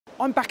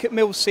I'm back at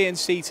Mills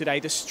CNC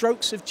today. The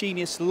Strokes of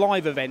Genius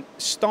live event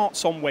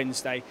starts on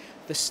Wednesday.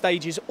 The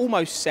stage is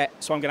almost set,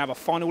 so I'm going to have a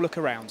final look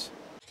around.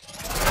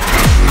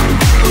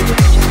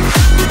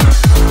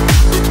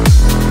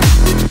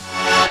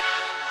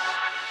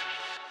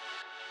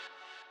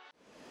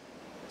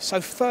 So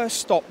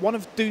first stop, one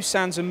of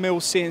Doosan's and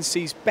Mills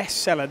CNC's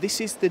bestseller.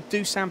 This is the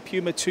Doosan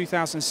Puma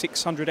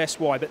 2600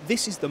 SY, but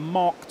this is the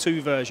Mark II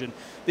version.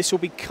 This will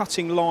be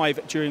cutting live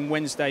during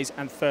Wednesday's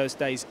and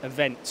Thursday's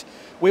event.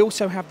 We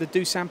also have the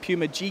Doosan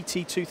Puma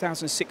GT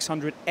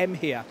 2600M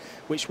here,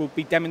 which will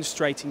be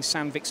demonstrating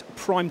Sandvik's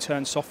prime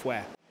turn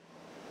software.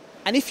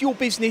 And if your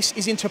business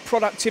is into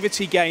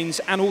productivity gains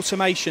and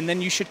automation,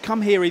 then you should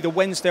come here either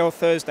Wednesday or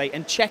Thursday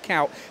and check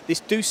out this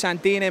Doosan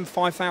D&M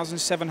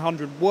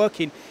 5700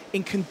 working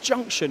in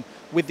conjunction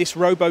with this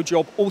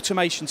RoboJob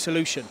automation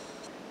solution.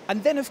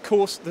 And then of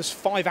course there's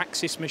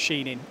 5-axis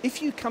machining.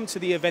 If you come to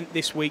the event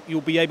this week,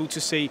 you'll be able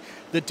to see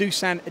the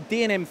Doosan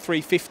D&M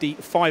 350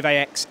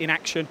 5AX in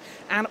action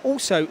and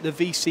also the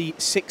VC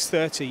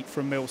 630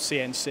 from Mills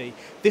CNC.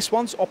 This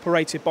one's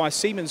operated by a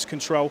Siemens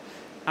control,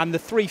 and the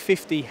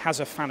 350 has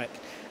a FANUC.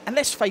 And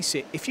let's face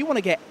it, if you want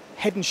to get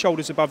head and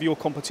shoulders above your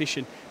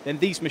competition, then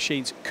these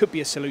machines could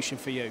be a solution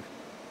for you.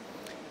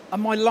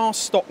 And my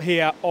last stop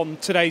here on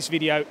today's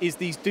video is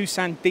these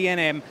Doosan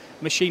D&M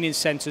machining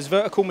centres,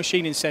 vertical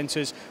machining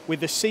centres with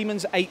the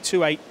Siemens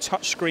 828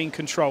 touchscreen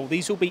control.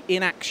 These will be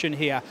in action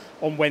here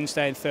on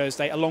Wednesday and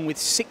Thursday, along with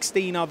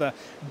 16 other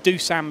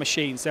Doosan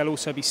machines. There'll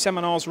also be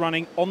seminars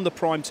running on the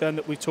prime turn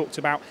that we've talked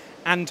about,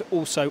 and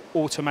also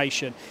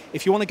automation.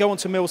 If you want to go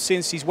onto Mills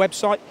CNC's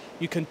website,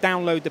 you can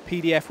download the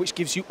PDF, which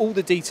gives you all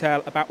the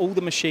detail about all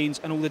the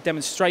machines and all the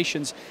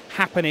demonstrations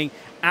happening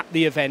at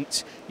the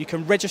event. You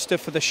can register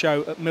for the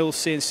show at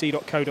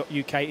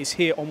millscnc.co.uk. It's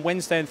here on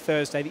Wednesday and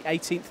Thursday, the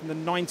 18th and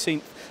the 19th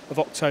of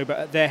October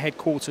at their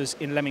headquarters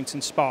in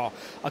Leamington Spa.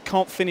 I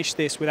can't finish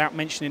this without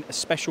mentioning a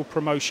special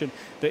promotion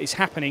that is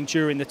happening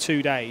during the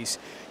 2 days.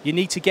 You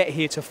need to get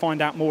here to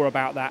find out more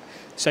about that.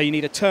 So you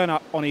need to turn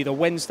up on either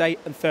Wednesday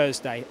and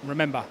Thursday.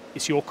 Remember,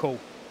 it's your call.